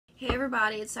Hey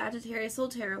everybody, it's Sagittarius Soul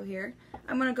Tarot here.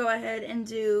 I'm going to go ahead and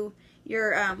do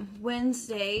your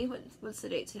Wednesday, what's the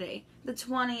date today? The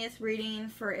 20th reading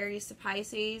for Aries to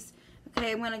Pisces.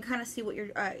 Okay, I'm going to kind of see what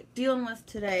you're dealing with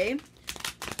today.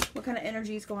 What kind of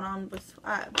energy is going on with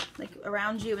like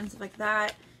around you and stuff like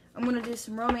that. I'm going to do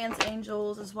some romance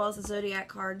angels as well as the zodiac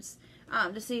cards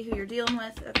to see who you're dealing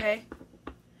with, okay?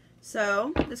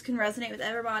 So, this can resonate with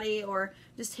everybody or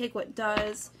just take what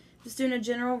does. Just doing a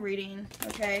general reading,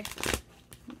 okay?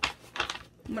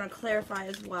 I'm going to clarify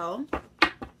as well.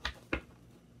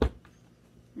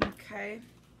 Okay.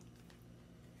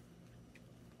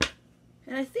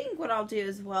 And I think what I'll do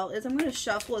as well is I'm going to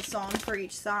shuffle a song for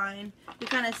each sign to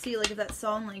kind of see like if that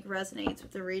song like resonates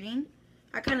with the reading.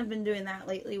 I kind of been doing that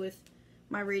lately with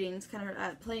my readings, kind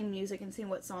of playing music and seeing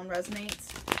what song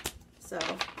resonates. So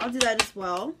I'll do that as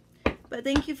well. But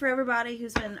thank you for everybody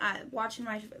who's been watching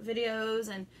my videos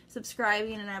and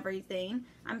subscribing and everything.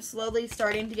 I'm slowly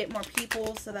starting to get more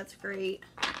people, so that's great.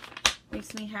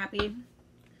 Makes me happy.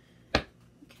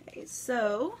 Okay,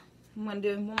 so I'm going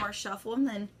to do one more shuffle, and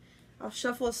then I'll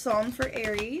shuffle a song for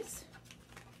Aries.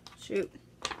 Shoot.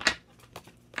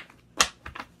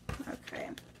 Okay.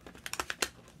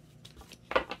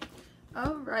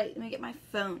 Alright, let me get my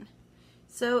phone.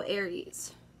 So,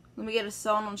 Aries. Let me get a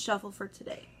song on shuffle for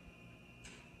today.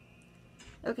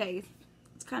 Okay,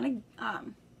 it's kind of,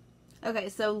 okay,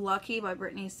 so Lucky by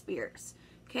Britney Spears.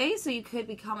 Okay, so you could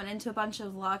be coming into a bunch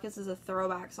of luck. This is a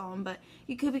throwback song, but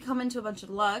you could be coming into a bunch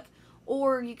of luck,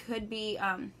 or you could be,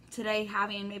 today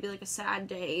having maybe like a sad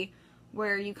day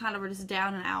where you kind of are just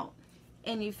down and out,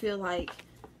 and you feel like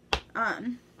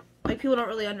people don't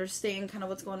really understand kind of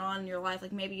what's going on in your life.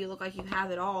 Like maybe you look like you have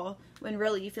it all, when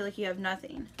really you feel like you have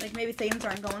nothing. Like maybe things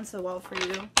aren't going so well for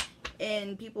you.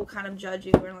 And people kind of judge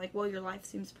you and like, well, your life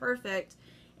seems perfect.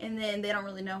 And then they don't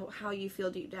really know how you feel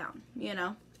deep down, you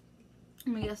know?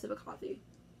 Let me get a sip of coffee.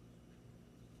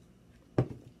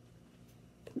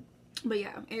 But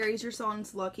yeah, Aries, your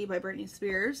song's Lucky by Britney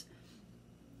Spears.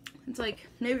 It's like,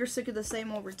 maybe you're sick of the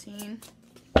same old routine.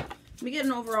 Let me get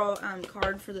an overall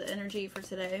card for the energy for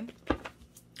today.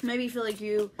 Maybe you feel like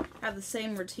you have the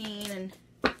same routine and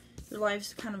your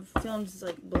life's kind of feels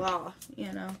like blah,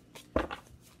 you know?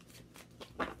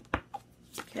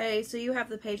 Okay, so you have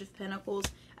the Page of Pentacles.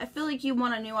 I feel like you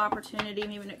want a new opportunity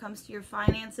maybe when it comes to your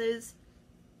finances.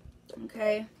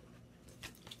 Okay.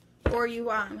 Or you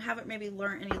haven't maybe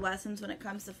learned any lessons when it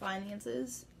comes to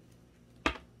finances.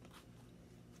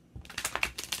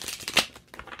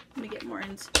 Let me get more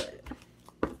into it.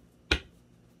 Okay.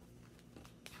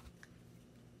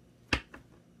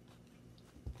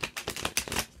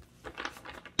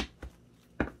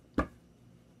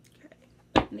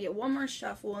 I'm going to get one more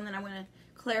shuffle and then I'm going to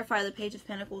clarify the Page of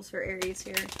Pentacles for Aries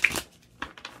here.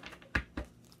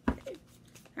 Okay.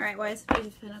 Alright, why is the Page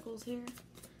of Pentacles here?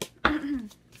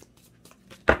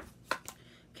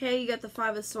 Okay, you got the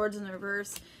Five of Swords in the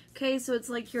reverse. Okay, so it's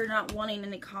like you're not wanting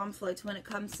any conflict when it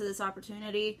comes to this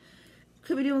opportunity.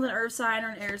 Could be dealing with an earth sign or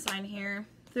an air sign here.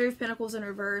 Three of Pentacles in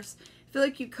reverse. I feel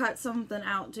like you cut something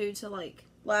out due to like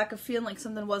lack of feeling like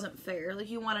something wasn't fair. Like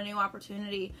you want a new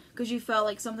opportunity because you felt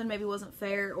like something maybe wasn't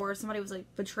fair, or somebody was like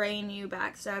betraying you,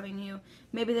 backstabbing you.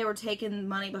 Maybe they were taking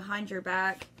money behind your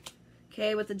back.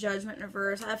 Okay, with the Judgment in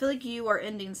reverse. I feel like you are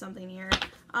ending something here.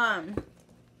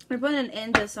 You're putting an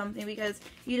end to something because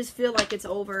you just feel like it's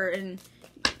over and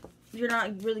you're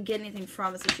not really getting anything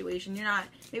from a situation. You're not,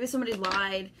 maybe somebody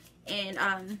lied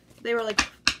and they were like,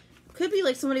 could be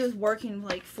like somebody was working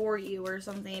like for you or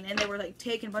something and they were like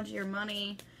taking a bunch of your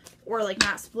money, or like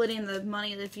not splitting the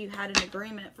money if you had an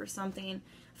agreement for something.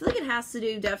 I feel like it has to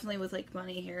do definitely with like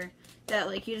money here, that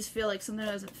like you just feel like something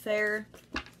wasn't fair,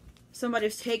 somebody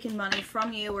was taking money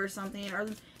from you or something, or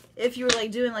if you were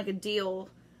like doing like a deal,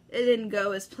 it didn't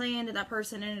go as planned and that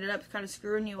person ended up kind of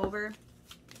screwing you over.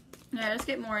 Yeah, let's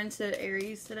get more into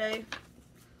Aries today.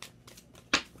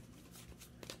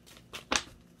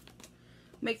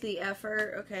 Make the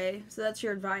effort. Okay, so that's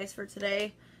your advice for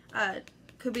today.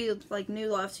 Could be like new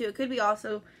love too. It could be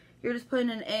also you're just putting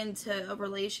an end to a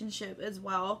relationship as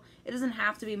well. It doesn't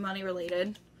have to be money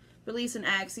related. Release an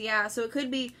ex. Yeah, so it could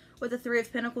be with the Three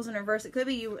of Pentacles in reverse. It could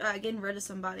be you getting rid of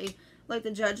somebody. Like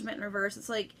the Judgment in reverse. It's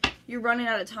like you're running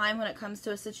out of time when it comes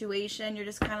to a situation. You're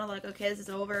just kind of like, okay, this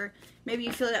is over. Maybe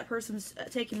you feel like that person's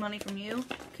taking money from you.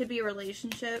 Could be a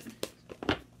relationship.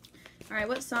 Alright,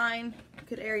 what sign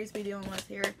could Aries be dealing with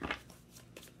here?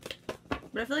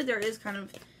 But I feel like there is kind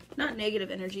of, not negative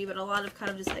energy, but a lot of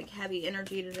kind of just like heavy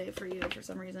energy today for you for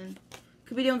some reason.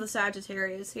 Could be dealing with the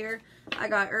Sagittarius here. I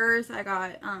got Earth, I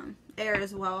got air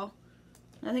as well.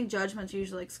 I think Judgment's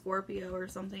usually like Scorpio or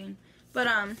something. But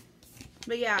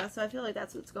But yeah, so I feel like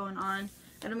that's what's going on.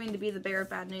 I don't mean to be the bearer of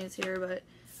bad news here, but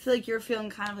I feel like you're feeling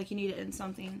kind of like you need to end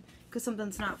something because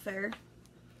something's not fair.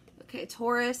 Okay,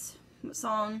 Taurus. What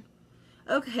song?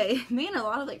 Okay, man, a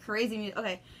lot of like crazy music.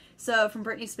 Okay, so from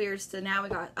Britney Spears to now we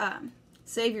got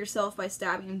Save Yourself by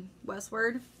Stabbing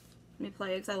Westward. Let me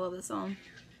play it because I love this song.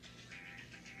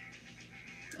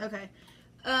 Okay.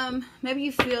 Maybe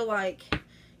you feel like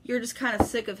you're just kind of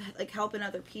sick of like helping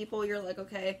other people. You're like,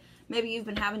 okay, maybe you've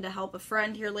been having to help a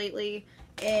friend here lately,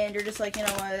 and you're just like, you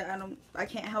know what, I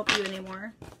can't help you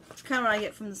anymore. It's kind of what I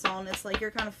get from the song. It's like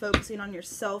you're kind of focusing on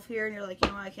yourself here, and you're like, you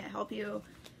know what, I can't help you.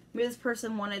 Maybe this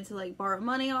person wanted to like borrow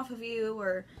money off of you,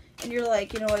 and you're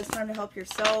like, you know what, it's time to help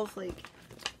yourself. Like,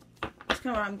 that's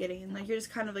kind of what I'm getting. Like, you're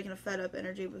just kind of like in a fed up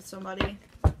energy with somebody.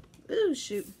 Ooh,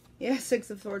 shoot. Yeah, Six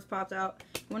of Swords popped out.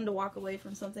 Wanted to walk away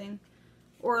from something.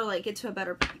 Or, like, get to a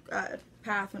better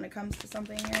path when it comes to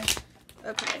something here.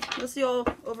 Okay, let's see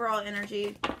overall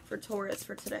energy for Taurus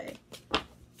for today.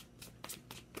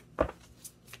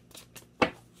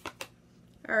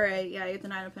 Alright, yeah, you get the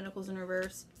Nine of Pentacles in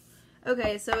reverse.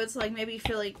 Okay, so it's like maybe you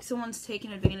feel like someone's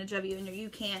taking advantage of you and you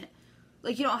can't,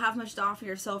 like, you don't have much to offer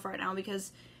yourself right now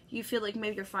because you feel like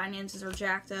maybe your finances are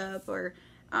jacked up, or,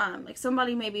 like,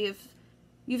 somebody maybe if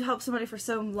you've helped somebody for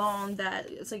so long that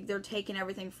it's like they're taking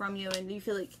everything from you, and you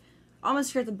feel like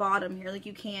almost you're at the bottom here, like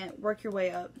you can't work your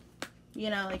way up, you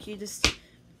know, like you just,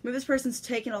 maybe this person's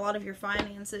taking a lot of your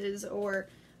finances, or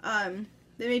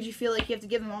they made you feel like you have to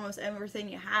give them almost everything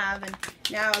you have, and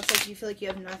now it's like you feel like you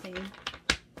have nothing.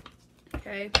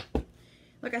 Okay,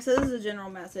 like I said, this is a general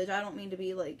message. I don't mean to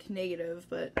be like negative,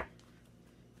 but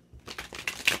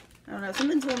I don't know,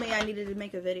 something told me I needed to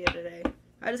make a video today.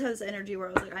 I just had this energy where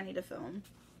I was like, I need to film.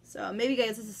 So maybe,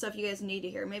 guys, this is stuff you guys need to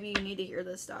hear. Maybe you need to hear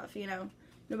this stuff, you know.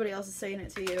 Nobody else is saying it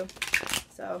to you.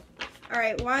 So,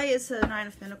 alright, why is the Nine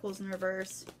of Pentacles in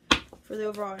reverse for the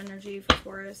overall energy for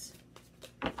Taurus?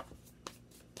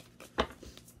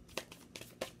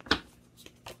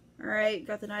 Alright,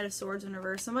 got the Knight of Swords in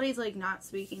reverse. Somebody's, like, not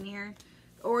speaking here.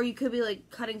 Or you could be, like,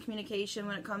 cutting communication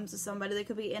when it comes to somebody. They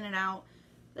could be in and out,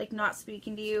 like, not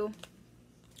speaking to you.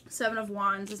 Seven of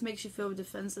Wands. This makes you feel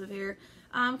defensive here.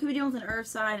 Could be dealing with an earth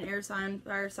sign, air sign,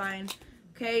 fire sign.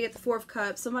 Okay, you get the Four of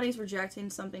Cups. Somebody's rejecting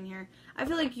something here. I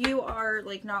feel like you are,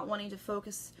 like, not wanting to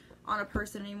focus on a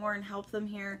person anymore and help them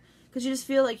here. Because you just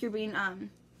feel like you're being,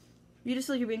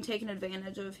 taken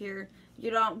advantage of here.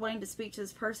 You're not wanting to speak to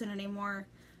this person anymore.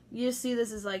 You just see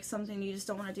this as, like, something you just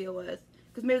don't want to deal with.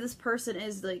 Because maybe this person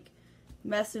is, like,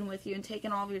 messing with you and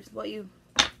taking all of what you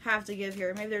have to give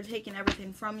here. Maybe they're taking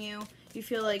everything from you. You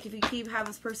feel like if you keep having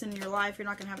this person in your life, you're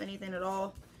not going to have anything at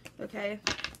all. Okay?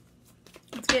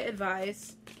 Let's get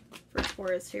advice for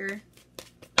Taurus here.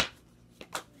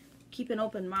 Keep an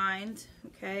open mind.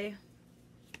 Okay?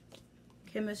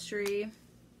 Chemistry.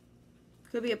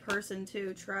 Could be a person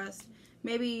too. Trust.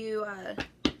 Maybe you,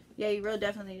 yeah, you really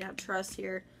definitely need to have trust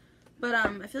here. But,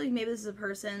 I feel like maybe this is a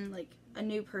person, like, a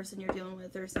new person you're dealing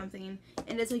with or something.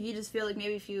 And it's like you just feel like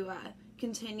maybe if you,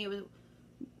 continue with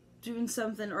doing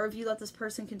something, or if you let this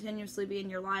person continuously be in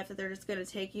your life, that they're just going to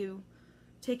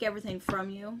take everything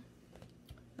from you.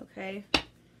 Okay.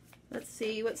 Let's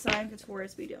see, what sign could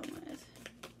Taurus be dealing with?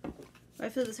 I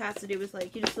feel this has to do with,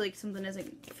 like, you just feel like something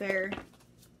isn't fair.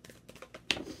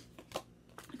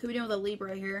 Could be dealing with a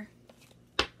Libra here.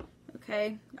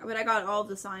 Okay. But I got all of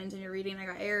the signs in your reading. I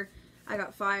got air, I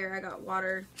got fire, I got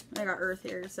water, I got earth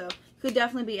here. So, could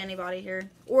definitely be anybody here.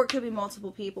 Or it could be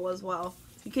multiple people as well.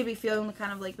 You could be feeling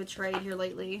kind of like betrayed here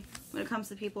lately when it comes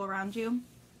to people around you.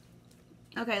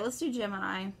 Okay, let's do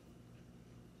Gemini.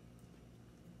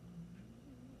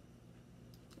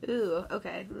 Ooh,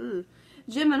 okay. Ooh.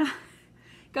 Gemini.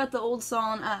 Got the old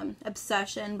song,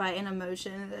 Obsession by In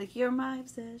Emotion. Like, you're my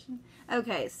obsession.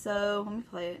 Okay, so, let me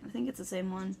play it. I think it's the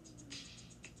same one.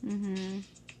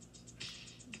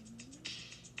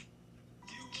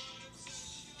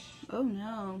 Oh,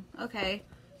 no. Okay.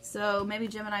 So, maybe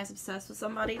Gemini's obsessed with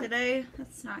somebody today.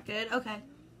 That's not good. Okay.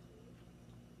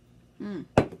 I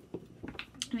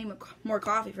need more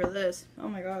coffee for this. Oh,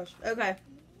 my gosh. Okay.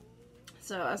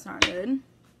 So, that's not good.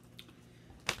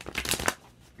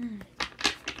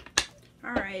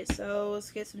 Alright, so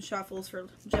let's get some shuffles for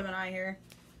Gemini here.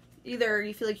 Either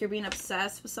you feel like you're being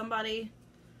obsessed with somebody,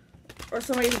 or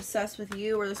somebody's obsessed with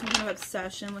you, or there's some kind of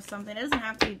obsession with something. It doesn't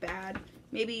have to be bad.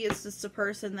 Maybe it's just a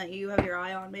person that you have your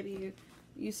eye on. Maybe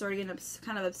you start getting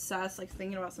kind of obsessed, like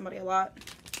thinking about somebody a lot.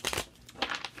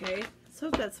 Okay, let's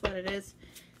hope that's what it is.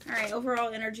 Alright,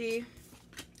 overall energy.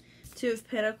 Two of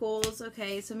Pentacles.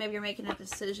 Okay, so maybe you're making a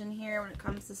decision here when it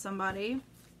comes to somebody.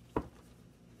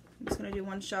 I'm just going to do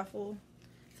one shuffle.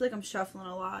 I feel like I'm shuffling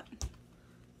a lot.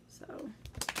 So,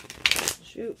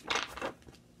 shoot.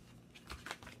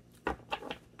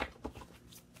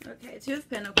 Okay, Two of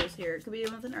Pentacles here. It could be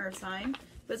dealing with an earth sign.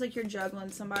 But it's like you're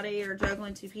juggling somebody or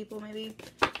juggling two people maybe.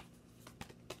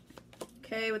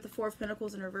 Okay, with the Four of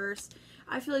Pentacles in reverse.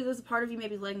 I feel like there's a part of you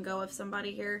maybe letting go of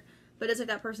somebody here. But it's like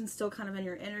that person's still kind of in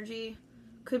your energy.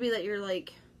 Could be that you're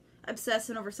like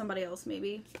obsessing over somebody else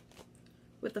maybe.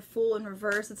 With the Fool in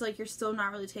reverse, it's like you're still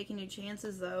not really taking new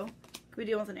chances though. Could be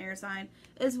dealing with an air sign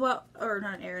as well, or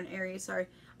not an air, an Aries, sorry.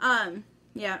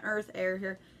 Yeah, earth, air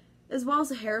here. As well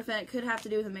as a Hierophant. It could have to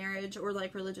do with a marriage or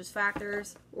like religious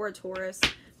factors or a Taurus.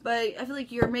 But I feel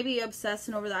like you're maybe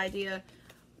obsessing over the idea.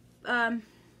 I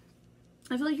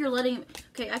feel like you're letting,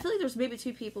 okay, I feel like there's maybe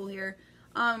two people here.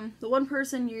 The one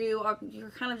person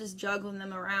you're kind of just juggling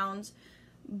them around,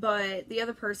 but the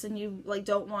other person you like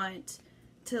don't want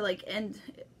to like end.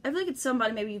 I feel like it's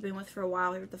somebody maybe you've been with for a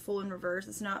while here with the Fool in reverse.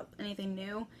 It's not anything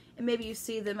new, and maybe you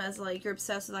see them as like you're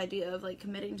obsessed with the idea of like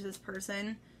committing to this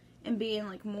person and being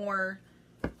like more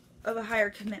of a higher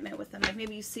commitment with them. Like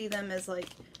maybe you see them as like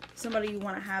somebody you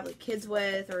want to have like kids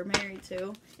with or married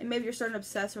to, and maybe you're starting to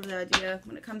obsess over the idea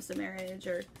when it comes to marriage.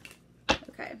 Or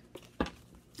okay,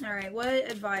 all right, what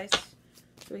advice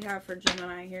do we have for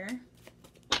Gemini here?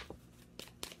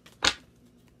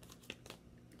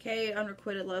 Okay,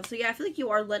 unrequited love. So yeah, I feel like you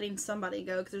are letting somebody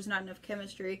go because there's not enough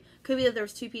chemistry. Could be that there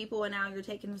was two people and now you're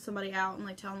taking somebody out and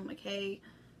like telling them like, hey,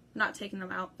 not taking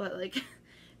them out, but like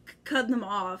cutting them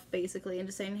off basically and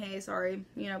just saying, hey, sorry,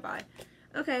 you know, bye.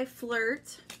 Okay,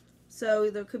 flirt. So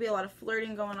there could be a lot of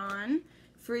flirting going on.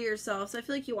 Free yourself. So I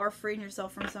feel like you are freeing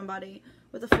yourself from somebody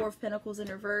with the Four of Pentacles in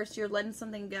reverse. You're letting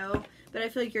something go, but I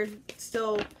feel like you're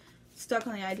still stuck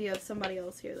on the idea of somebody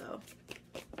else here though.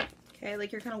 Okay,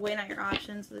 like you're kind of weighing out your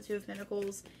options with the Two of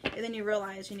Pentacles, and then you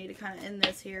realize you need to kind of end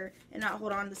this here and not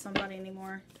hold on to somebody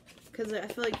anymore. Because I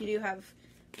feel like you do have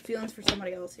feelings for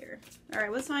somebody else here.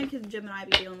 Alright, what sign could Gemini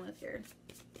be dealing with here?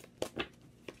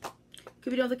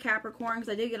 Could be dealing with a Capricorn,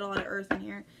 because I did get a lot of Earth in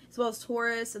here. As well as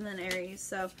Taurus and then Aries.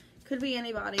 So, could be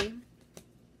anybody.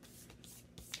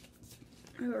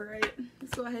 Alright,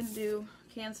 let's go ahead and do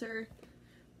Cancer.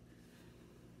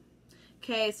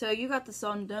 Okay, so you got the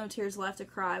song No Tears Left to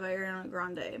Cry by Ariana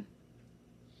Grande.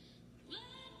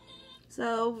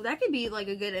 So that could be like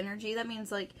a good energy. That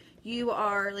means like you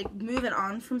are like moving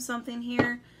on from something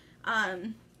here.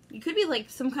 You could be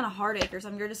like some kind of heartache or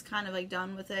something. You're just kind of like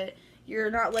done with it. You're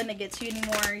not letting it get to you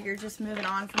anymore. You're just moving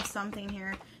on from something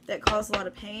here that caused a lot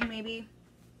of pain maybe.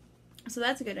 So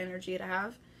that's a good energy to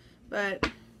have. But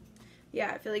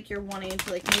yeah, I feel like you're wanting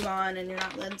to like move on and you're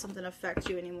not letting something affect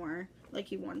you anymore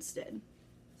like you once did.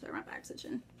 Sorry, my back's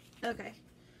itching. Okay,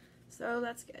 so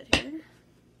that's good here.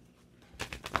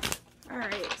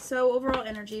 Alright, so overall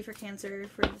energy for Cancer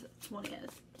for the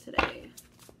 20th today.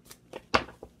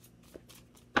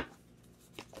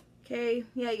 Okay,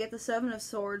 yeah, you get the Seven of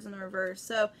Swords in the reverse.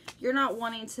 So you're not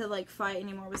wanting to like fight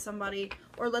anymore with somebody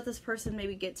or let this person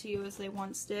maybe get to you as they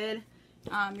once did.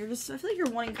 You're just, I feel like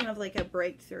you're wanting kind of like a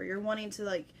breakthrough. You're wanting to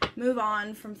like move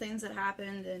on from things that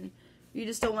happened and you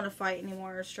just don't want to fight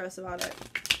anymore or stress about it.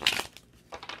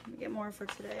 Let me get more for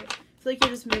today. I feel like you're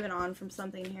just moving on from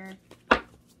something here.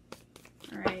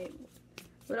 Alright.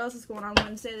 What else is going on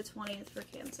Wednesday the 20th for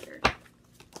Cancer?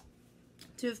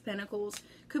 Two of Pentacles.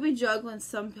 Could be juggling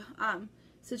some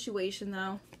situation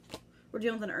though. We're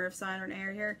dealing with an earth sign or an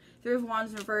air here. Three of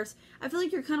Wands in reverse. I feel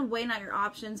like you're kind of weighing out your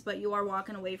options, but you are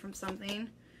walking away from something.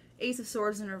 Ace of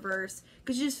Swords in reverse.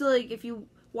 Because you just feel like if you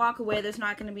walk away, there's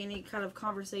not going to be any kind of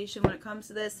conversation when it comes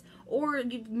to this. Or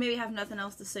you maybe have nothing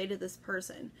else to say to this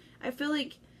person. I feel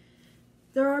like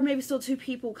there are maybe still two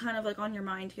people kind of like on your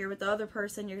mind here. With the other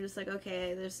person, you're just like,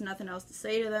 okay, there's nothing else to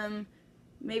say to them.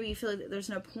 Maybe you feel like there's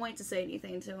no point to say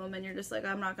anything to them. And you're just like,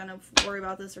 I'm not going to worry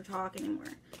about this or talk anymore.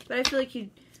 But I feel like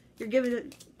you're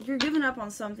giving up on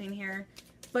something here.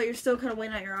 But you're still kind of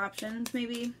weighing out your options,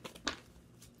 maybe.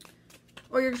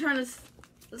 Or you're trying to...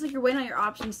 It's like you're weighing out your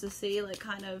options to see, like,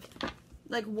 kind of,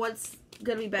 like, what's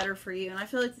going to be better for you. And I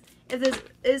feel like if there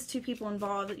is two people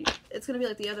involved, it's going to be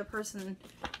like the other person.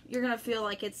 You're going to feel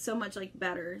like it's so much, like,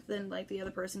 better than, like, the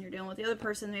other person you're dealing with. The other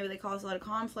person, maybe they cause a lot of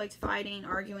conflict, fighting,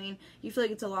 arguing. You feel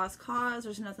like it's a lost cause.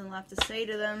 There's nothing left to say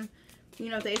to them. You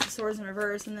know, with the Ace of Swords in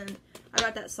reverse. And then I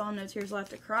got that song, No Tears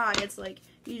Left to Cry. It's like,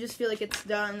 you just feel like it's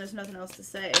done. There's nothing else to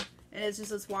say. And it's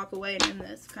just, let's walk away and in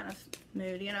this kind of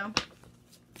mood, you know?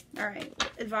 Alright,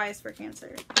 advice for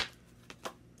Cancer.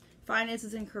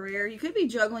 Finances and career. You could be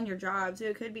juggling your job, too.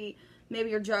 It could be, maybe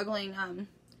you're juggling,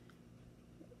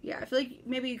 yeah, I feel like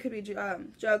maybe you could be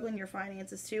juggling your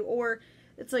finances, too. Or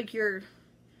it's like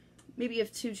maybe you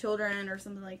have 2 children or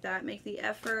something like that. Make the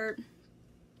effort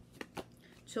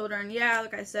Children. Yeah,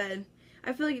 like I said,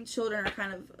 I feel like children are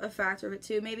kind of a factor of it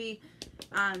too. Maybe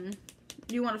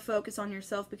you want to focus on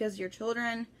yourself because of your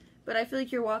children, but I feel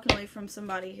like you're walking away from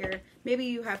somebody here. Maybe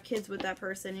you have kids with that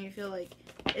person and you feel like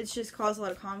it's just caused a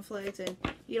lot of conflict and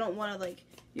you don't want to, like,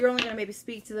 you're only going to maybe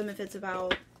speak to them if it's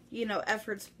about, you know,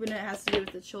 efforts when it has to do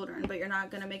with the children, but you're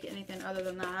not going to make it anything other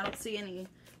than that. I don't see any,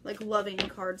 like, loving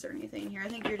cards or anything here. I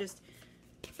think you're just,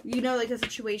 you know, like, the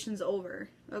situation's over,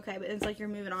 okay, but it's like you're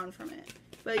moving on from it.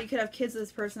 But you could have kids with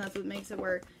this person, that's what makes it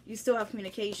where you still have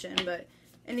communication, but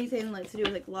anything, like, to do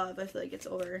with, like, love, I feel like it's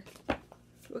over.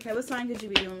 Okay, what sign could you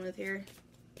be dealing with here?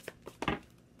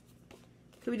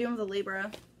 Could be dealing with a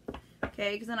Libra.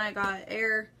 Okay, because then I got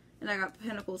air and I got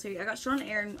pentacles here. I got strong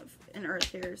air and earth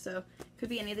here, so could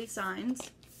be any of these signs.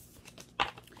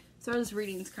 So this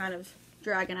reading's kind of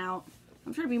dragging out.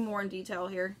 I'm trying to be more in detail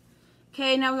here.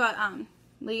 Okay, now we got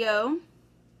Leo.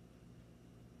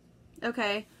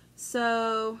 Okay,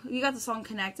 so you got the song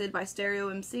Connected by Stereo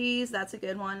MCs. That's a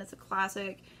good one. It's a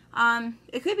classic.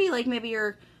 It could be like maybe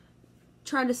you're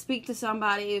trying to speak to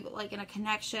somebody like in a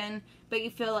connection, but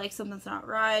you feel like something's not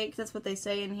right. That's what they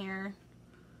say in here.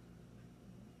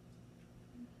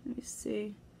 Let me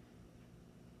see.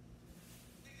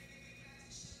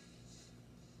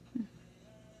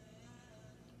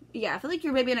 Yeah, I feel like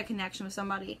you're maybe in a connection with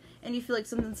somebody and you feel like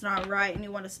something's not right and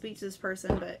you want to speak to this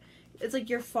person, but it's like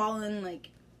you're falling, like,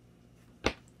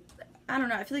 I don't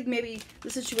know, I feel like maybe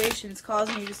the situation is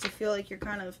causing you just to feel like you're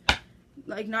kind of,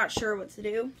 like, not sure what to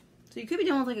do. So you could be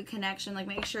dealing with, like, a connection, like,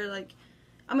 make sure, like,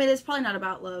 I mean, it's probably not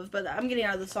about love, but I'm getting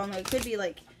out of the song, like, it could be,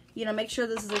 like, you know, make sure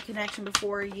this is a connection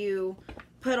before you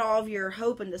put all of your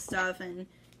hope into stuff and,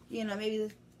 you know, maybe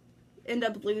end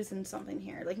up losing something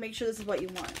here. Like, make sure this is what you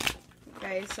want.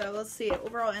 Okay, so let's see.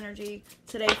 Overall energy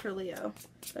today for Leo.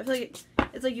 I feel like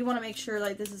it's like you want to make sure,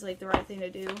 like, this is, like, the right thing to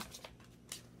do.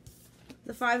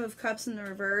 The Five of Cups in the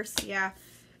reverse, yeah.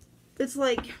 It's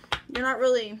like, you're not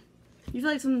really, you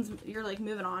feel like you're, like,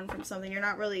 moving on from something. You're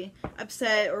not really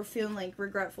upset or feeling, like,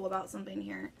 regretful about something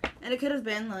here. And it could have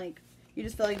been, like, you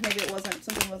just felt like maybe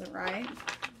something wasn't right.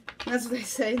 And that's what they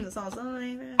say in the song.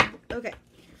 Okay.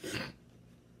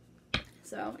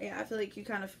 So, yeah, I feel like you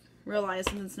kind of realize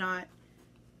something's not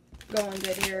going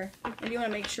good here. And you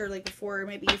want to make sure, like, before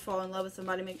maybe you fall in love with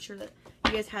somebody, make sure that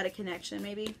you guys had a connection,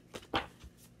 maybe.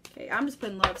 Okay, I'm just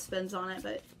putting love spins on it,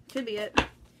 but could be it.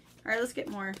 Alright, let's get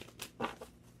more.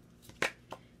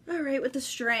 Alright, with the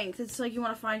Strength, it's like you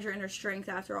want to find your inner strength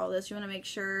after all this. You want to make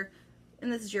sure,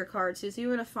 and this is your card too, so you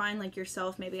want to find, like,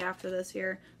 yourself maybe after this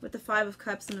here. With the Five of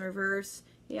Cups in the reverse,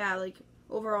 yeah, like,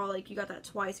 overall, like, you got that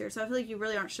twice here. So I feel like you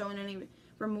really aren't showing any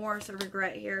remorse or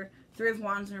regret here. Three of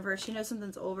Wands in reverse, you know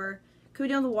something's over. Could be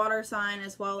dealing with a water sign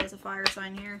as well as a fire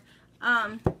sign here.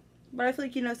 But I feel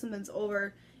like you know something's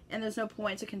over and there's no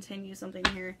point to continue something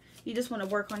here. You just want to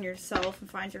work on yourself and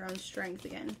find your own strength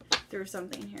again through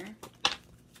something here.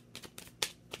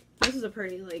 This is a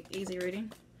pretty, like, easy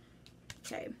reading.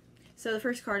 Okay, so the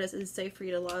first card is safe for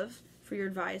you to love, for your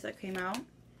advice that came out.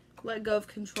 Let go of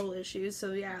control issues,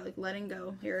 so yeah, like, letting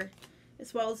go here,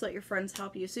 as well as let your friends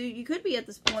help you. So you could be at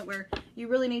this point where you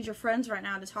really need your friends right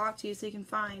now to talk to you so you can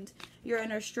find your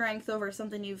inner strength over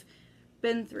something you've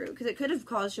been through, because it could have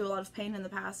caused you a lot of pain in the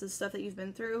past, is stuff that you've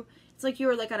been through. It's like you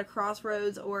were, like, at a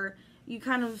crossroads, or you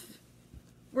kind of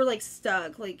were, like,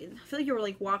 stuck. Like, I feel like you were,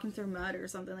 like, walking through mud or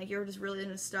something. Like, you were just really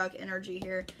in a stuck energy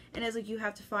here, and it's like you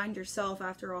have to find yourself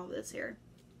after all this here.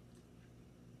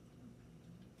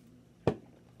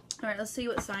 Alright, let's see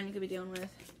what sign you could be dealing with.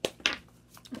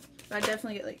 I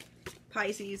definitely get, like,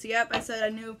 Pisces. Yep, I said I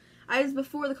knew.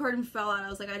 Before the card fell out, I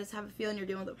was like, I just have a feeling you're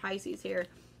dealing with a Pisces here.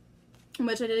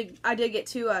 Which I did get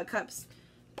two cups.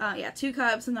 Yeah, 2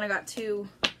 cups, and then I got 2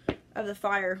 of the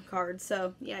fire cards.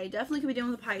 So, yeah, you definitely could be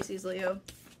dealing with a Pisces, Leo.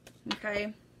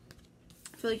 Okay?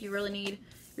 I feel like you really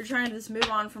you're trying to just move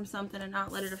on from something and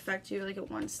not let it affect you like it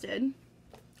once did.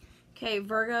 Okay,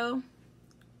 Virgo.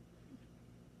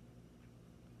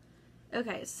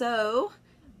 Okay, so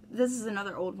this is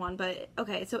another old one, but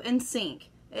okay, so NSYNC.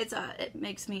 It's It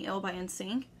Makes Me Ill by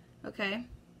NSYNC. Okay.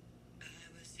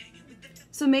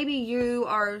 So maybe you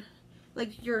are,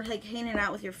 like, you're, like, hanging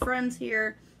out with your friends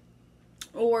here,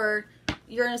 or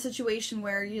you're in a situation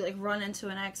where you, like, run into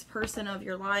an ex-person of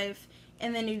your life,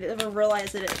 and then you never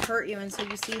realize that it hurt you, and so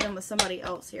you see them with somebody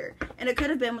else here. And it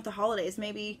could have been with the holidays,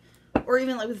 maybe, or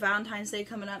even, like, with Valentine's Day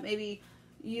coming up, maybe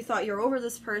you thought you were over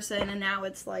this person, and now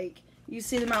it's, like, you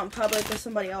see them out in public with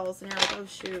somebody else, and you're like, oh,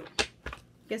 shoot,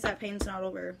 guess that pain's not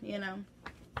over, you know.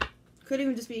 Could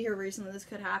even just be here recently. This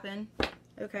could happen.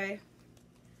 Okay.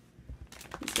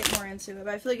 Let's get more into it.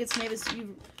 But I feel like it's maybe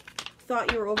you thought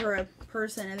you were over a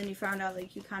person and then you found out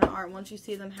like you kind of aren't. Once you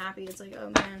see them happy, it's like, oh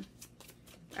man.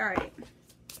 Alright.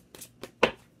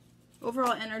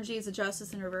 Overall energy is a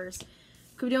Justice in reverse.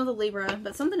 Could be dealing with a Libra,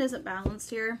 but something isn't balanced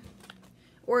here.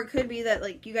 Or it could be that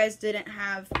like you guys didn't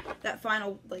have that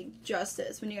final like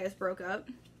justice when you guys broke up.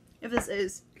 If this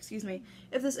is, excuse me,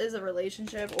 if this is a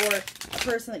relationship or a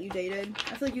person that you dated,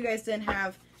 I feel like you guys didn't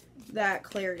have that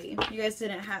clarity. You guys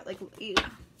didn't have, like, you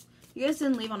guys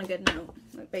didn't leave on a good note,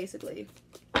 like, basically.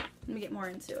 Let me get more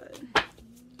into it.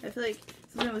 I feel like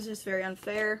something was just very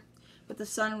unfair. With the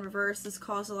Sun in reverse, this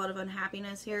caused a lot of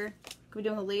unhappiness here. Could be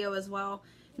doing with Leo as well.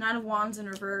 9 of Wands in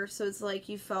reverse, so it's like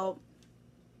you felt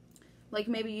like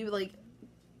maybe you, like,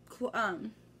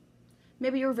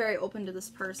 maybe you were very open to this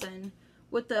person.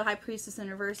 With the High Priestess in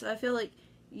reverse, I feel like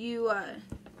you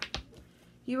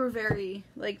were very,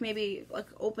 like, maybe, like,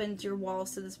 opened your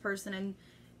walls to this person, and,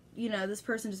 you know, this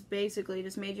person just basically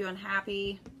just made you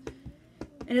unhappy,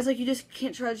 and it's like you just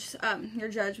can't trust your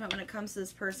judgment when it comes to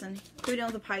this person. Could be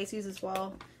dealing with the Pisces as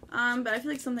well, but I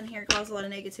feel like something here caused a lot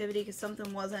of negativity because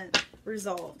something wasn't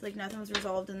resolved, like, nothing was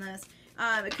resolved in this.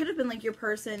 It could have been, like, your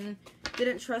person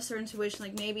didn't trust their intuition,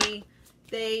 like, maybe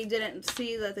they didn't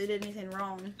see that they did anything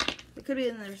wrong. It could be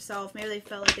in themselves. Maybe they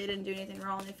felt like they didn't do anything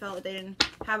wrong. They felt like they didn't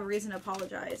have a reason to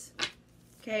apologize.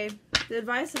 Okay. The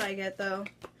advice that I get, though.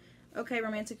 Okay,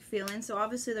 romantic feelings. So,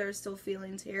 obviously, there are still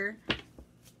feelings here.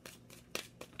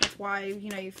 That's why,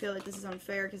 you know, you feel like this is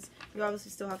unfair. Because you obviously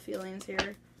still have feelings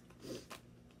here.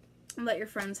 And let your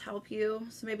friends help you.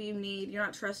 So, maybe you're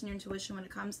not trusting your intuition when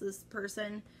it comes to this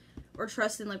person. Or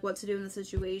trusting, like, what to do in the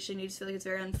situation. You just feel like it's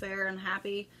very unfair,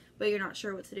 unhappy, but you're not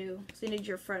sure what to do. So you need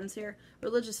your friends here.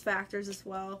 Religious factors as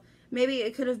well. Maybe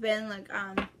it could have been, like,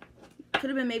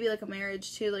 maybe, like, a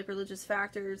marriage, too, like, religious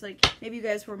factors. Like, maybe you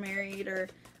guys were married, or,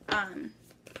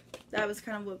 that was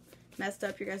kind of what messed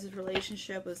up your guys'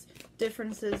 relationship, was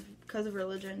differences because of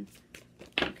religion.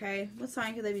 Okay, what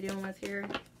sign could they be dealing with here?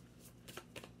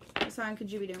 What sign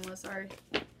could you be dealing with? Sorry.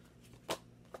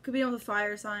 Could be dealing with a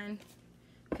fire sign.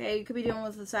 Okay, you could be dealing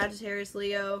with the Sagittarius,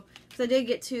 Leo. Because I did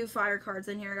get 2 fire cards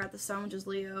in here. I got the Sun, which is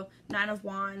Leo. 9 of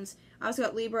Wands. I also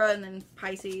got Libra and then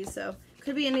Pisces. So,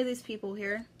 could be any of these people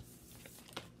here.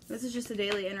 This is just a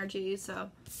daily energy,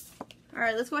 so.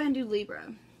 Alright, let's go ahead and do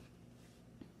Libra.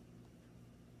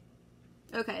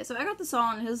 Okay, so I got the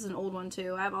song. This is an old one,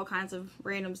 too. I have all kinds of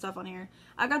random stuff on here.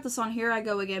 I got the song Here I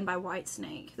Go Again by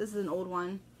Whitesnake. This is an old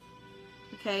one.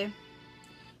 Okay.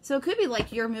 So it could be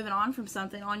like you're moving on from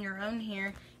something on your own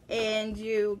here, and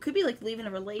you could be like leaving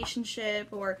a relationship,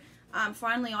 or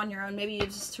finally on your own. Maybe you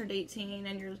just turned 18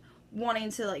 and you're wanting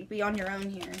to like be on your own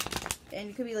here, and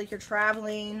it could be like you're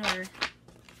traveling, or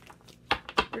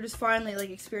you're just finally like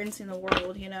experiencing the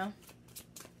world, you know.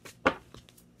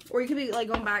 Or you could be like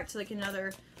going back to like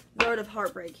another road of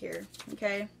heartbreak here.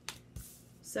 Okay,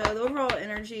 so the overall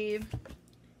energy.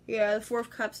 Yeah, the 4 of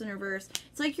Cups in reverse.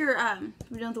 It's like you're,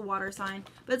 we're doing the water sign,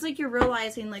 but it's like you're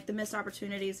realizing, like, the missed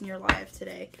opportunities in your life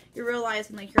today. You're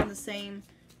realizing, like, you're in the same,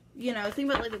 you know,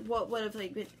 think about, like, what would have,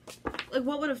 like,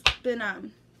 what would have been,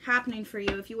 happening for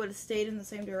you if you would have stayed in the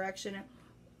same direction,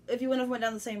 if you wouldn't have went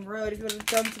down the same road, if you would have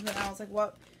done something else, like,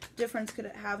 what difference could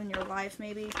it have in your life,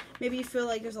 maybe? Maybe you feel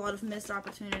like there's a lot of missed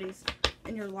opportunities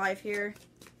in your life here,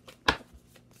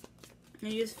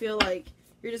 and you just feel like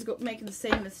you're just making the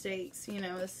same mistakes, you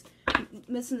know,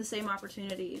 missing the same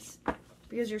opportunities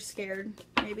because you're scared,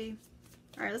 maybe.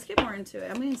 Alright, let's get more into it.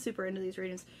 I'm getting super into these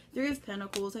readings. 3 of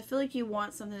Pentacles. I feel like you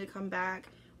want something to come back,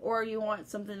 or you want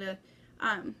something to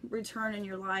return in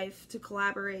your life, to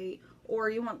collaborate, or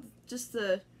you want just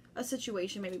a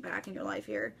situation maybe back in your life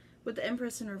here. With the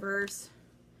Empress in reverse,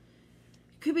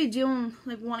 you could be doing,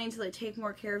 like, wanting to, like, take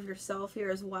more care of yourself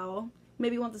here as well.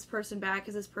 Maybe you want this person back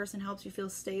because this person helps you feel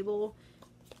stable.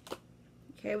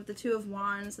 Okay, with the 2 of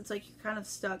Wands, it's like you're kind of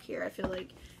stuck here. I feel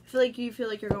like you feel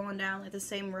like you're going down like the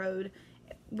same road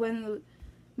when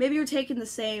maybe you're taking the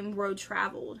same road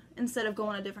traveled instead of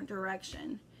going a different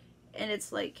direction. And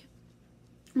it's like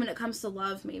when it comes to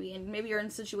love, maybe, and maybe you're in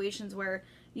situations where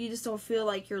you just don't feel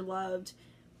like you're loved,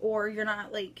 or you're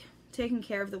not like taking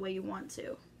care of the way you want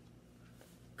to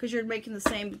because you're making the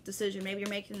same decision. Maybe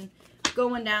you're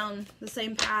going down the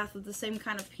same path with the same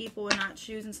kind of people and not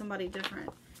choosing somebody different.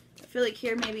 I feel like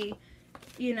here maybe,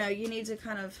 you know, you need to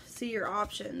kind of see your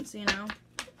options, you know,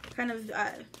 kind of,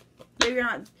 maybe you're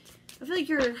not, I feel like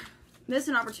you're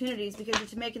missing opportunities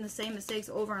because you're making the same mistakes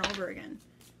over and over again,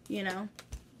 you know,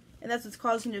 and that's what's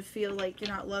causing you to feel like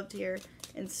you're not loved here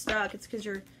and stuck. It's because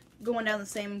you're going down the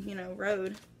same, you know,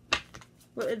 road.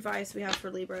 What advice we have for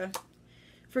Libra?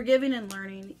 Forgiving and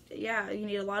learning. Yeah, you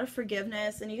need a lot of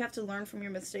forgiveness, and you have to learn from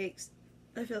your mistakes.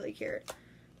 I feel like here.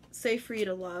 safe for you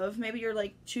to love. Maybe you're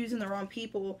like choosing the wrong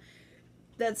people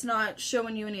that's not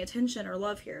showing you any attention or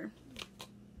love here.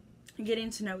 Getting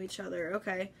to know each other.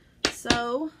 Okay.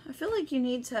 So I feel like you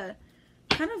need to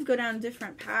kind of go down a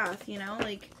different path, you know,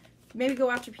 like maybe go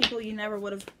after people you never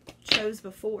would have chose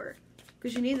before.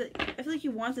 Because you need that. I feel like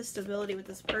you want this stability with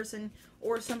this person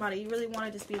or somebody. You really want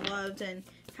to just be loved and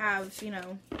have, you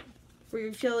know, where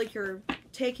you feel like you're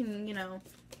taken, you know,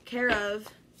 care of.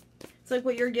 It's like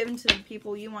what you're giving to the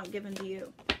people you want given to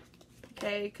you.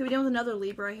 Okay, could be dealing with another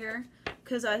Libra here,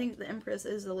 because I think the Empress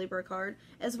is the Libra card.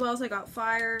 As well as I got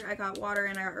fire, I got water,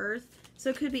 and I got earth.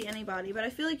 So it could be anybody. But I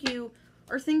feel like you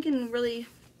are thinking really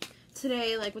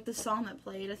today, like with the song that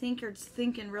played, I think you're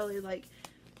thinking really like,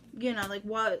 you know, like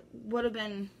what would have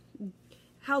been,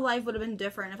 how life would have been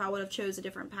different if I would have chose a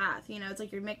different path. You know, it's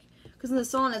like you're making, because in the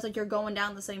song it's like you're going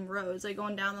down the same road. It's like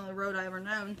going down the road I've ever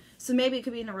known. So maybe it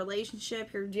could be in a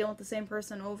relationship, you're dealing with the same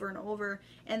person over and over,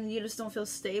 and you just don't feel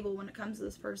stable when it comes to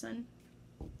this person.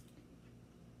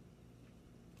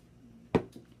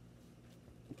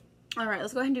 Alright,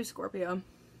 let's go ahead and do Scorpio.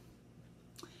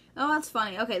 Oh, that's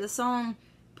funny. Okay, the song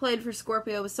played for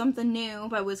Scorpio was Something New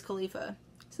by Wiz Khalifa.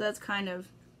 So that's kind of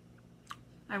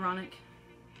ironic.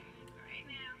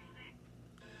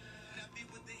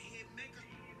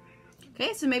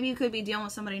 Okay, so maybe you could be dealing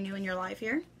with somebody new in your life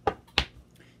here.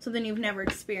 Something you've never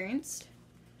experienced.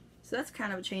 So that's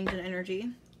kind of a change in energy.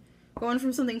 Going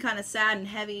from something kind of sad and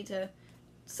heavy to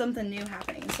something new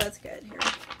happening. So that's good here.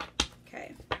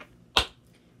 Okay. Let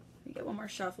me get one more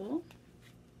shuffle.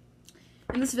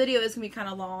 And this video is going to be kind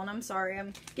of long. I'm sorry.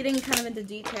 I'm getting kind of into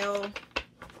detail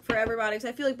for everybody. Because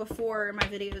I feel like before in my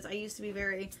videos, I used to be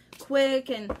very quick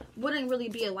and wouldn't really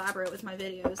be elaborate with my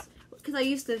videos. Because I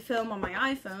used to film on my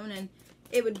iPhone and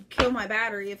it would kill my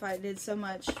battery if I did so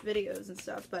much videos and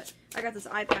stuff. But I got this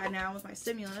iPad now with my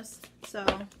stimulus. So,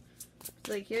 it's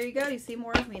like, here you go. You see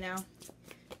more of me now.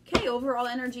 Okay, overall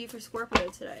energy for Scorpio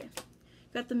today.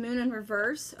 Got the moon in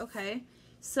reverse. Okay,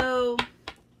 so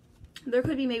there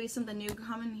could be maybe something new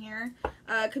coming here.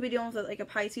 Could be dealing with like a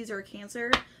Pisces or a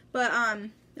Cancer. But I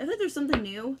think there's something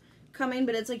new coming,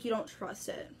 but it's like you don't trust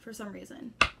it for some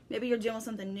reason. Maybe you're dealing with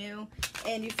something new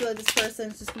and you feel like this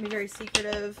person's just going to be very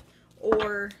secretive,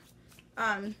 or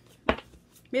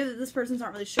maybe this person's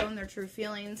not really showing their true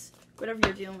feelings. Whatever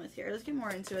you're dealing with here. Let's get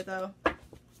more into it though.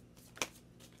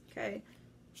 Okay.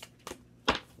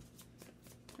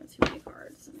 That's too many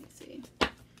cards. Let me see.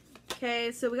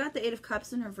 Okay, so we got the Eight of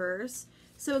Cups in reverse.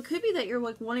 So it could be that you're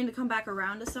like wanting to come back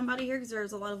around to somebody here because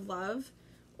there's a lot of love.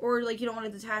 Or like you don't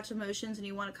want to detach emotions and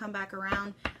you want to come back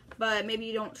around, but maybe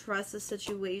you don't trust the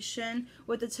situation.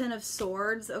 With the Ten of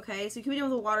Swords, okay, so you could be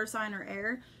dealing with a water sign or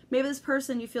air. Maybe this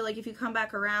person, you feel like if you come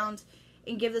back around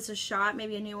and give this a shot,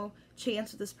 maybe a new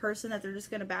chance with this person, that they're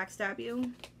just going to backstab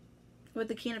you. With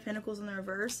the King of Pentacles in the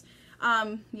reverse.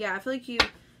 Yeah, I feel like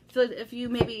if you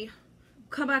maybe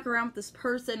come back around with this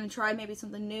person and try maybe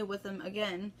something new with them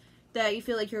again, that you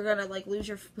feel like you're going to like lose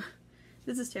your,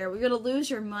 this is terrible, you're going to lose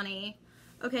your money.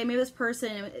 Okay, maybe this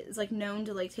person is like known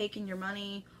to like taking your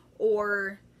money,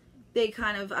 or they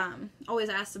kind of always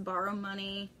ask to borrow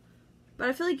money. But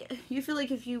I feel like you feel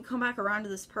like if you come back around to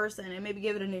this person and maybe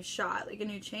give it a new shot, like a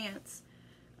new chance,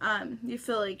 you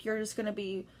feel like you're just going to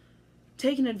be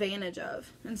taken advantage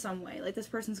of in some way. Like this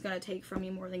person's going to take from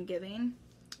you more than giving.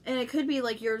 And it could be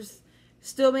like you're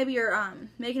still, maybe you're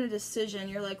making a decision.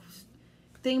 You're like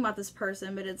thinking about this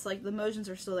person, but it's like the emotions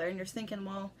are still there and you're thinking,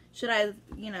 well, should I,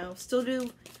 you know,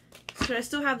 should I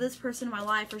still have this person in my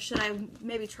life, or should I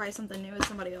maybe try something new with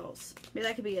somebody else? Maybe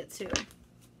that could be it too.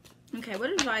 Okay, what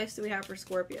advice do we have for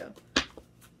Scorpio?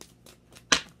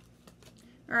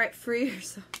 Alright, free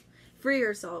yourself. Free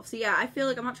yourself. So yeah, I feel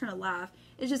like, I'm not trying to laugh.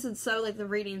 It's just, it's so like the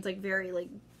reading's like very like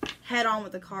head on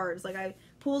with the cards. Like I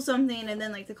pull something and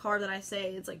then like the card that I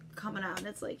say, it's like coming out and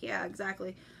it's like, yeah,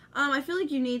 exactly. I feel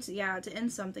like you need to, to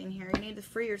end something here. You need to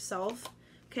free yourself.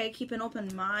 Okay, keep an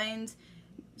open mind.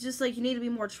 Just like you need to be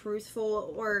more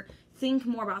truthful, or think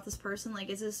more about this person. Like,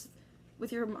 is this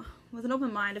with an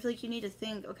open mind? I feel like you need to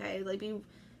think, okay, like be,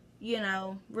 you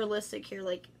know, realistic here.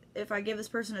 Like, if I give this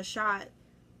person a shot,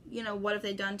 you know, what have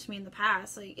they done to me in the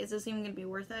past? Like, is this even gonna be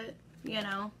worth it? You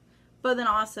know, but then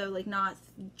also like not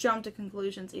jump to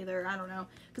conclusions either. I don't know,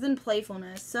 because then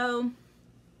playfulness. So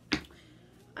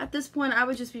at this point, I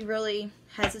would just be really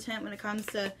hesitant when it comes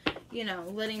to, you know,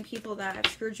 letting people that have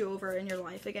screwed you over in your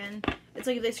life again. It's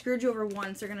like if they screwed you over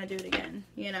once, they're going to do it again,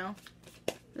 you know?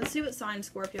 Let's see what sign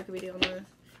Scorpio could be dealing with.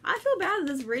 I feel bad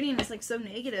that this reading is, like, so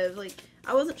negative. Like,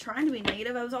 I wasn't trying to be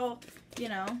negative. I was all, you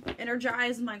know,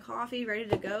 energized with my coffee, ready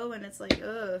to go, and it's like,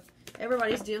 ugh.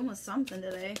 Everybody's dealing with something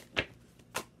today.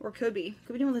 or could be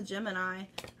dealing with a Gemini.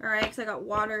 All right, because I got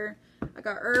water, I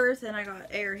got earth, and I got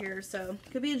air here. So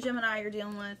could be a Gemini you're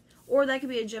dealing with, or that could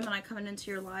be a Gemini coming into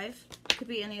your life. Could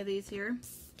be any of these here.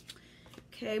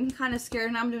 Okay, I'm kind of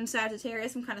scared. Now I'm doing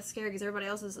Sagittarius. I'm kind of scared because everybody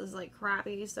else is like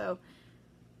crappy. So,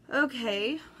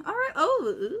 okay. All right.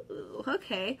 Oh,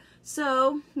 okay.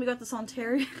 So, we got this on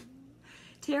Tear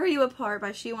You Apart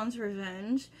by She Wants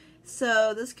Revenge.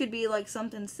 So, this could be like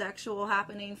something sexual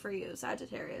happening for you,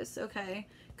 Sagittarius. Okay.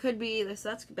 Could be this.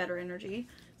 That's better energy.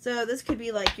 So, this could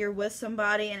be like you're with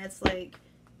somebody and it's like,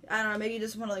 I don't know, maybe you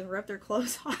just want to like rip their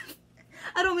clothes off.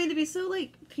 I don't mean to be so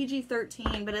like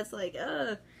PG-13, but it's like,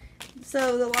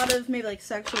 So, a lot of maybe like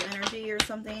sexual energy or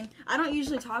something. I don't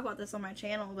usually talk about this on my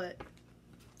channel, but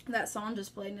that song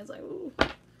just played and it's like, ooh.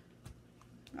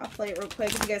 I'll play it real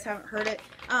quick if you guys haven't heard it.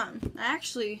 I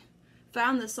actually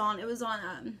found this song. It was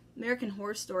on American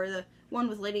Horror Story, the one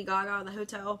with Lady Gaga, the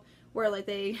hotel, where like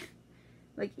they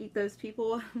like eat those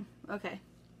people. Okay.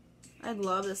 I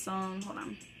love this song. Hold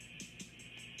on.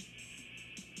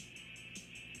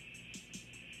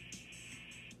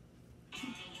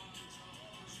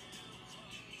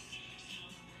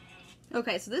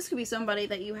 Okay, so this could be somebody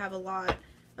that you have a lot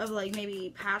of, like,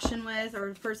 maybe passion with, or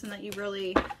a person that you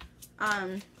really,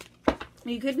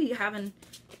 you could be having,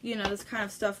 you know, this kind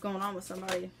of stuff going on with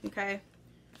somebody, okay?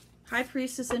 High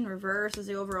Priestess in reverse is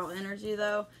the overall energy,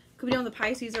 though. Could be on the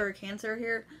Pisces or a Cancer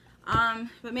here,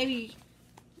 but maybe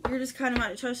you're just kind of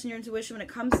not trusting your intuition when it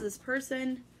comes to this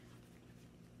person,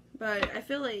 but I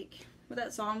feel like with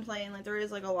that song playing, like, there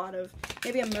is, like, a lot of,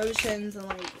 maybe emotions and,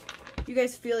 like, you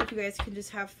guys feel like you guys can just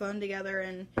have fun together,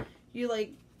 and you,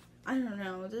 like, I don't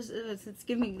know, it's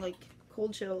giving me, like,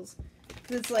 cold chills,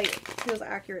 because it's, like, feels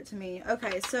accurate to me.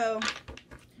 Okay, so,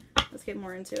 let's get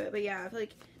more into it, but yeah, I feel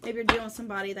like maybe you're dealing with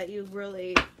somebody that you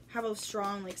really have a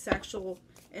strong, like, sexual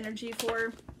energy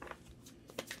for.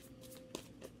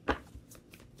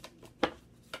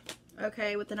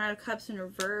 Okay, with the Knight of Cups in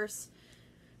reverse,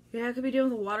 yeah, I could be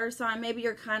dealing with a water sign. Maybe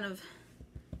you're kind of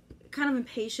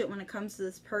impatient when it comes to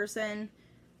this person.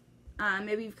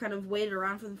 Maybe you've kind of waited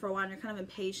around for them for a while and you're kind of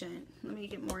impatient. Let me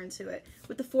get more into it.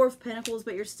 With the Four of Pentacles,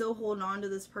 but you're still holding on to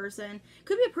this person.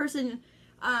 Could be a person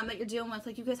that you're dealing with,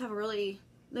 like you guys have a really,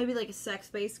 maybe like a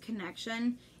sex-based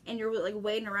connection, and you're like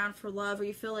waiting around for love, or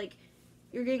you feel like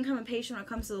you're getting kind of impatient when it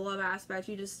comes to the love aspect.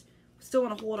 You just still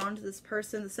want to hold on to this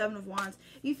person. The Seven of Wands.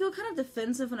 You feel kind of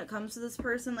defensive when it comes to this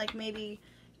person, like maybe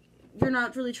you're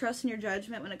not really trusting your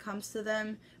judgment when it comes to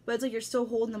them, but it's like you're still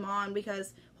holding them on,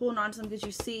 holding on to them because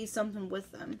you see something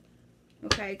with them.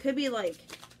 Okay, it could be like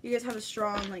you guys have a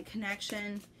strong like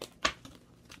connection,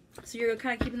 so you're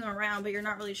kind of keeping them around, but you're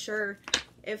not really sure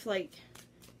if like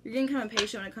you're getting kind of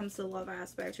impatient when it comes to the love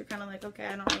aspect. You're kind of like, okay,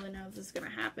 I don't really know if this is gonna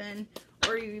happen,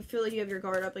 or you feel like you have your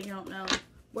guard up, like you don't know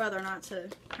whether or not to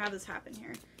have this happen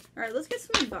here. All right, let's get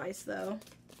some advice though.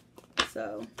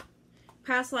 So,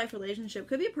 past life relationship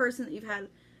could be a person that you've had,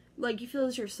 like you feel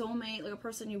is your soulmate, like a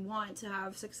person you want to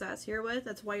have success here with.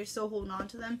 That's why you're still holding on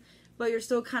to them, but you're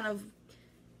still kind of,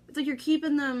 it's like you're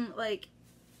keeping them like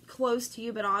close to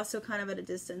you, but also kind of at a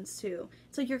distance too.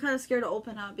 It's like you're kind of scared to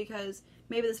open up because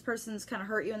maybe this person's kind of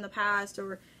hurt you in the past,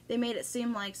 or they made it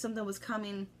seem like something was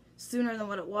coming sooner than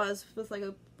what it was with like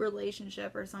a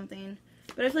relationship or something.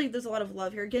 But I feel like there's a lot of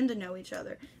love here, getting to know each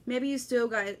other. Maybe you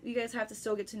guys have to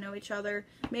still get to know each other.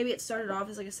 Maybe it started off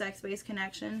as like a sex-based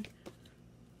connection,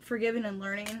 forgiving and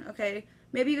learning. Okay,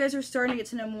 maybe you guys are starting to get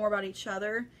to know more about each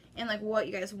other and like what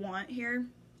you guys want here.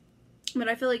 But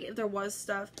I feel like if there was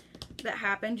stuff that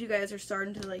happened, you guys are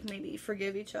starting to like maybe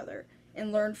forgive each other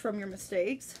and learn from your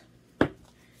mistakes.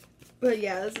 But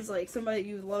yeah, this is like somebody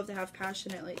you would love to have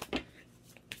passionate like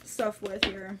stuff with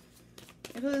here.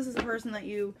 I feel this is a person that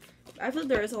I feel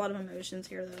there is a lot of emotions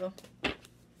here though.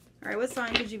 Alright, what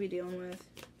sign could you be dealing with?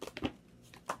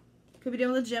 Could be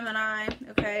dealing with Gemini,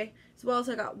 okay? As well as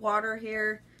I got water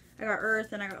here, I got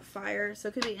earth, and I got fire. So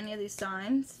it could be any of these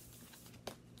signs.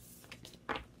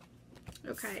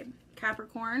 Okay,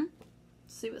 Capricorn.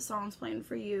 Let's see what song's playing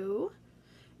for you.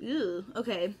 Ew,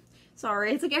 okay.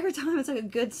 Sorry, it's like every time it's like a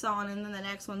good song and then the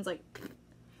next one's like,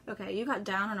 okay, you got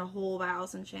down in a hole of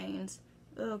Alice in Chains.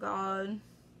 Oh god.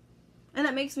 And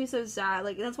that makes me so sad.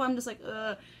 Like, that's why I'm just like,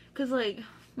 ugh. Because, like,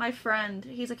 my friend,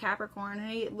 he's a Capricorn, and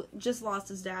he just lost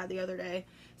his dad the other day.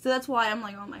 So that's why I'm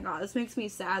like, oh my god, this makes me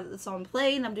sad that the song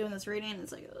played, and I'm doing this reading, and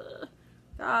it's like, ugh.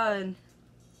 God.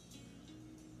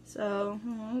 So,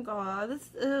 oh god, that's,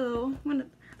 ew.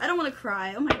 I don't want to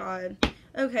cry. Oh my god.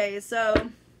 Okay, so,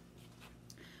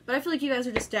 but I feel like you guys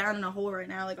are just down in a hole right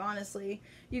now. Like, honestly,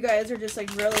 you guys are just,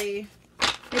 like, really,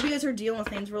 maybe you guys are dealing with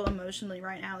things real emotionally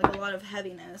right now. Like, a lot of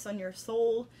heaviness on your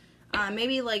soul.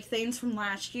 Maybe like things from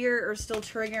last year are still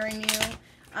triggering you.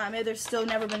 Maybe there's still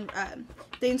never been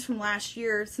things from last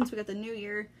year since we got the new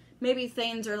year. Maybe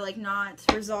things are like not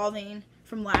resolving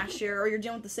from last year, or you're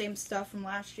dealing with the same stuff from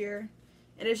last year.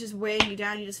 And it's just weighing you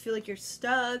down. You just feel like you're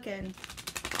stuck and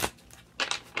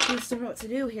you just don't know what to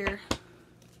do here.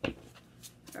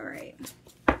 Alright.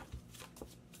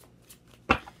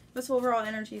 What's overall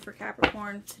energy for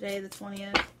Capricorn today, the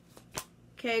 20th?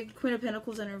 Okay, Queen of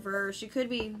Pentacles in reverse. You could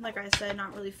be, like I said,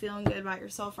 not really feeling good about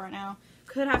yourself right now.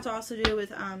 Could have to also do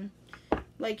with,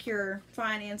 like, your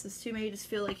finances, too. Maybe you just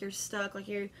feel like you're stuck, like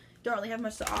you don't really have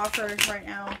much to offer right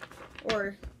now.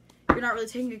 Or you're not really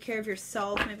taking good care of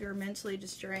yourself. Maybe you're mentally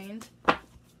just drained.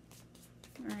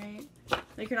 Alright.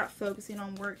 Like you're not focusing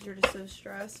on work because you're just so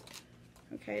stressed.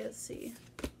 Okay, let's see.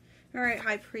 Alright,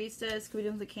 High Priestess. Could we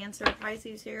do with the Cancer or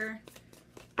Pisces here?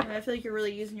 I feel like you're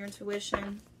really using your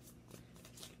intuition.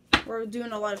 We're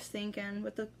doing a lot of thinking.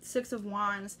 With the Six of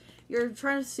Wands, you're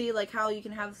trying to see like how you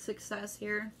can have success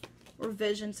here. Or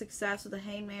vision success with the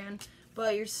Hangman.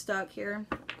 But you're stuck here.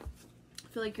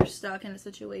 I feel like you're stuck in a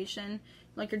situation.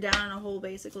 Like you're down in a hole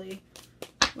basically.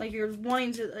 Like you're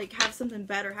wanting to like have something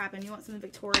better happen. You want something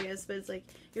victorious. But it's like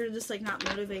you're just like not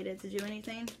motivated to do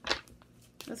anything.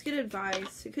 Let's get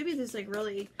advice. It could be just like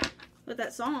really with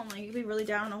that song. Like you could be really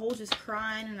down in a hole just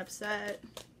crying and upset.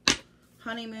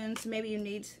 Honeymoons. Maybe you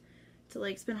need to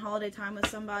like spend holiday time with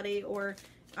somebody, or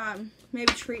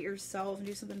maybe treat yourself and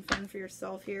do something fun for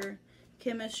yourself here.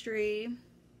 Chemistry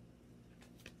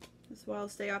as well.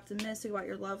 Stay optimistic about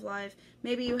your love life.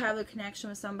 Maybe you have a connection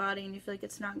with somebody and you feel like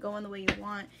it's not going the way you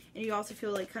want, and you also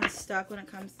feel like kind of stuck when it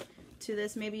comes to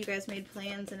this. Maybe you guys made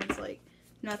plans and it's like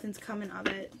nothing's coming of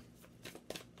it.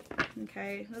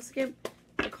 Okay, let's get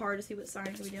a card to see what sign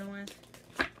could we dealing with.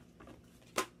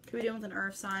 Could be dealing with an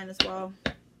earth sign as well.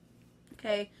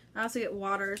 Okay, I also get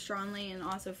water strongly and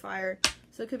also fire.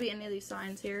 So it could be any of these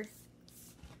signs here.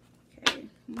 Okay,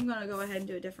 I'm going to go ahead and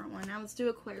do a different one. Now let's do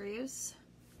Aquarius.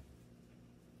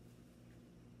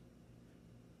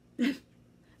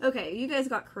 Okay, you guys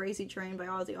got Crazy Train by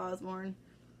Ozzy Osbourne.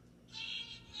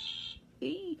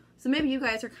 So maybe you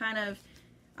guys are kind of,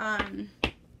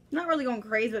 not really going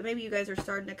crazy, but maybe you guys are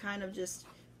starting to kind of just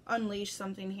unleash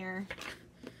something here.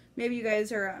 Maybe you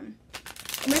guys are,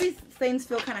 maybe things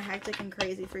feel kind of hectic and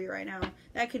crazy for you right now.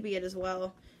 That could be it as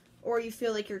well. Or you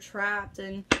feel like you're trapped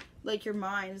and like your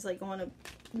mind is like going a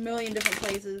million different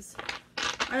places.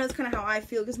 I know it's kind of how I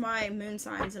feel because my moon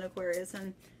sign's in Aquarius,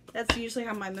 and that's usually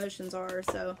how my emotions are.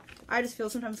 So I just feel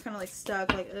sometimes kind of like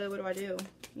stuck, like, what do I do?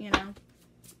 You know?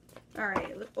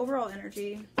 Alright, overall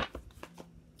energy.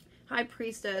 High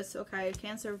Priestess. Okay,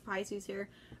 Cancer, Pisces here.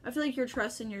 I feel like you're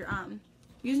trusting your,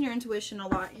 using your intuition a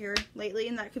lot here lately,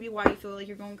 and that could be why you feel like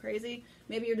you're going crazy.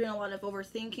 Maybe you're doing a lot of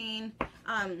overthinking,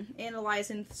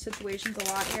 analyzing situations a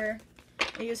lot here.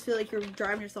 And you just feel like you're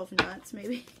driving yourself nuts,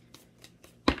 maybe.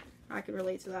 I could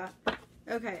relate to that.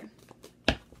 Okay.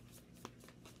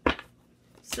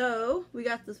 So, we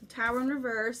got this Tower in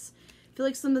reverse. I feel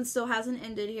like something still hasn't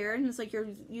ended here, and it's like you're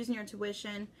using your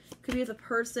intuition. Could be with a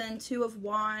person, Two of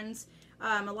Wands,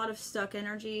 a lot of stuck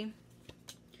energy.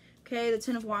 Okay, the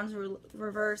Ten of Wands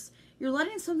reverse. You're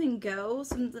letting something go,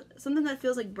 something that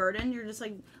feels like burden. You're just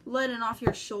like letting it off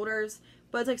your shoulders,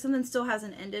 but it's like something still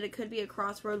hasn't ended. It could be a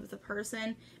crossroad with a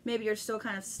person. Maybe you're still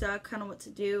kind of stuck, kind of what to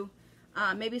do.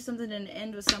 Maybe something didn't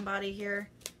end with somebody here,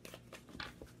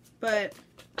 but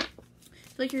I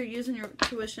feel like you're using your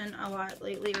intuition a lot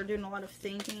lately, or doing a lot of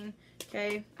thinking.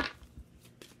 Okay,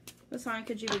 what sign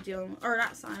could you be dealing with? Or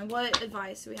not sign, what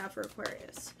advice do we have for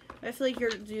Aquarius? I feel like you're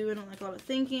doing like a lot of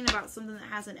thinking about something that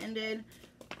hasn't ended,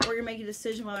 or you're making a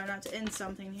decision whether or not to end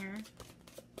something here.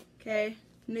 Okay,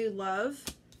 new love,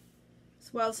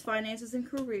 as well as finances and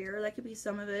career. That could be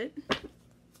some of it,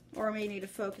 or maybe you need to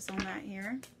focus on that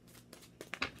here.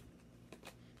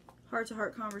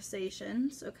 Heart-to-heart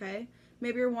conversations. Okay,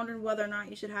 maybe you're wondering whether or not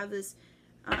you should have this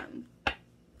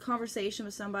conversation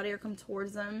with somebody or come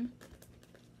towards them.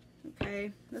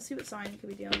 Okay, let's see what sign you could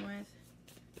be dealing with.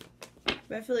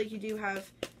 But I feel like you do have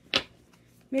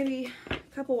maybe a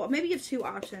couple, maybe you have two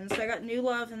options. So I got new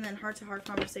love and then heart-to-heart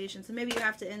conversations. So maybe you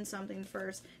have to end something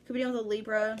first. Could be dealing with a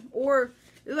Libra, or,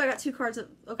 ooh, I got two cards of,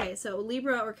 okay, so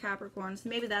Libra or Capricorn. So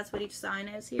maybe that's what each sign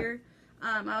is here.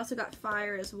 I also got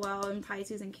fire as well, and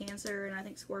Pisces and Cancer, and I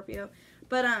think Scorpio.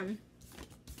 But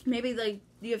maybe like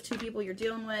you have two people you're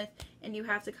dealing with, and you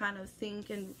have to kind of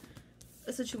think in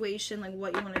a situation like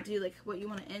what you want to do, like what you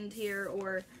want to end here,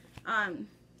 or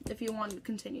if you want to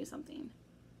continue something.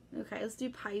 Okay, let's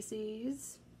do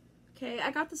Pisces. Okay,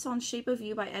 I got this on Shape of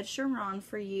You by Ed Sheeran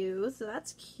for you, so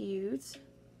that's cute.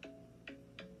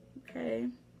 Okay.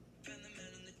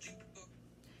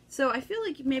 So I feel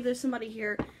like maybe there's somebody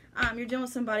here, you're dealing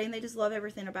with somebody and they just love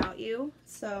everything about you.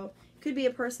 So it could be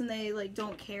a person they like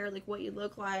don't care like what you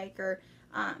look like or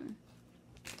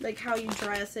like how you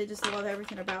dress. They just love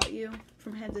everything about you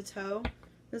from head to toe.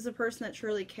 There's a person that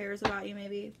truly cares about you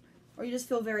maybe. Or you just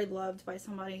feel very loved by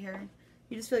somebody here.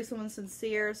 You just feel like someone's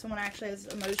sincere. Someone actually has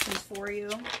emotions for you.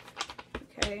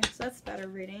 Okay, so that's better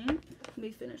reading. Let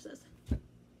me finish this.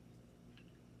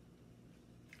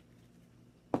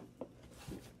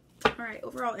 Alright,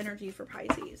 overall energy for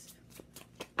Pisces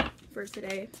for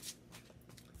today.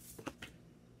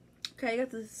 Okay, you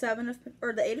got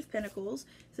the 8 of Pentacles.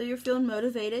 So you're feeling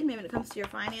motivated, maybe when it comes to your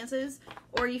finances.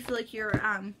 Or you feel like you're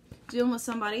dealing with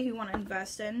somebody who you want to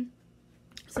invest in.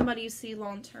 Somebody you see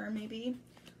long term, maybe.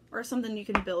 Or something you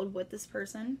can build with this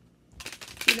person.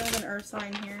 You know, an earth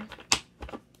sign here.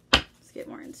 Let's get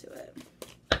more into it.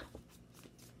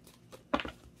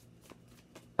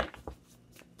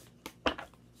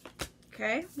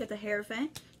 Okay, you got the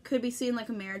Hierophant. Could be seeing like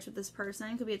a marriage with this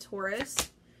person. Could be a Taurus.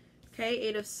 Okay,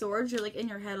 8 of Swords. You're like in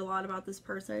your head a lot about this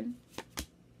person.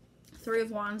 3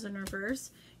 of Wands in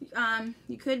reverse.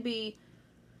 You could be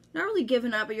not really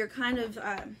giving up, but you're kind of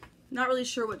not really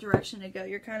sure what direction to go.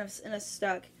 You're kind of in a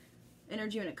stuck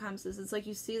energy when it comes to this. It's like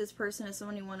you see this person as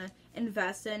someone you want to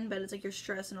invest in, but it's like you're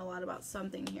stressing a lot about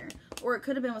something here. Or it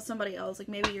could have been with somebody else. Like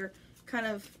maybe you're kind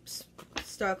of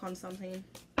stuck on something.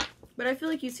 But I feel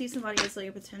like you see somebody as like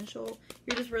a potential.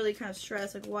 You're just really kind of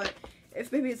stressed. Like what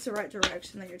if maybe it's the right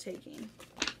direction that you're taking.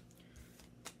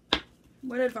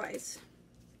 What advice?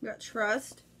 You got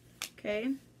trust.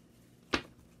 Okay.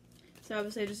 So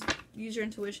obviously just use your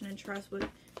intuition and trust what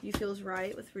you feel is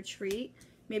right with retreat.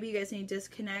 Maybe you guys need to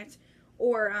disconnect.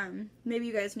 Or maybe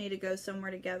you guys need to go somewhere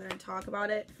together and talk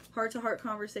about it. Heart-to-heart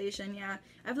conversation, yeah.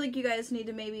 I feel like you guys need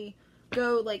to maybe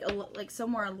go like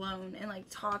somewhere alone and like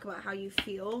talk about how you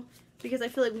feel. Because I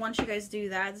feel like once you guys do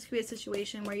that, this could be a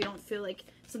situation where you don't feel like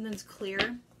something's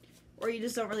clear. Or you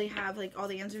just don't really have like all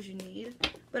the answers you need.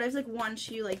 But I feel like once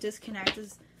you like disconnect,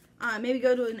 maybe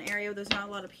go to an area where there's not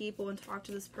a lot of people and talk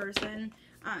to this person.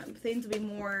 Things will be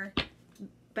more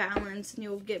balanced and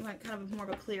you'll get kind of more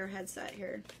of a clear headset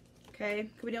here. Okay,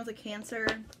 could be dealing with a Cancer.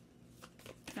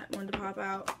 Got one to pop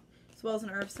out, as well as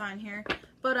an earth sign here.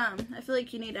 But I feel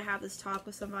like you need to have this talk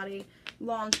with somebody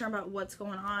long term about what's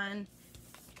going on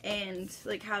and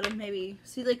like how to maybe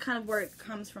see like kind of where it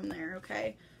comes from there.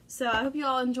 Okay, so I hope you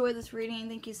all enjoyed this reading.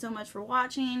 Thank you so much for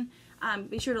watching.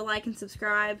 Be sure to like and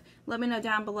subscribe. Let me know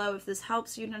down below if this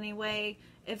helps you in any way,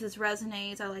 if this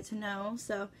resonates. I'd like to know.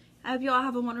 So I hope you all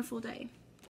have a wonderful day.